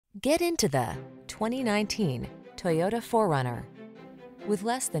Get into the 2019 Toyota 4Runner. With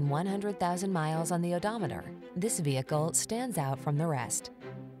less than 100,000 miles on the odometer, this vehicle stands out from the rest.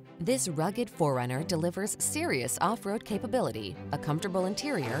 This rugged 4Runner delivers serious off-road capability, a comfortable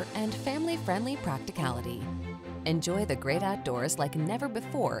interior, and family-friendly practicality. Enjoy the great outdoors like never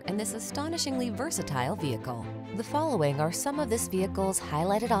before in this astonishingly versatile vehicle. The following are some of this vehicle's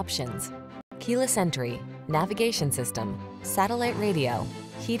highlighted options: keyless entry, navigation system, satellite radio,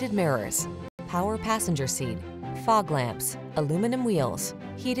 heated mirrors, power passenger seat, fog lamps, aluminum wheels,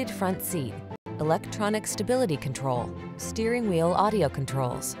 heated front seat, electronic stability control, steering wheel audio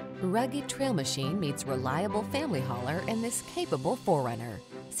controls. Rugged trail machine meets reliable family hauler in this capable 4Runner.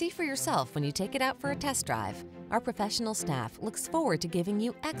 See for yourself when you take it out for a test drive. Our professional staff looks forward to giving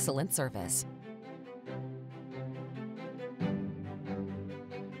you excellent service.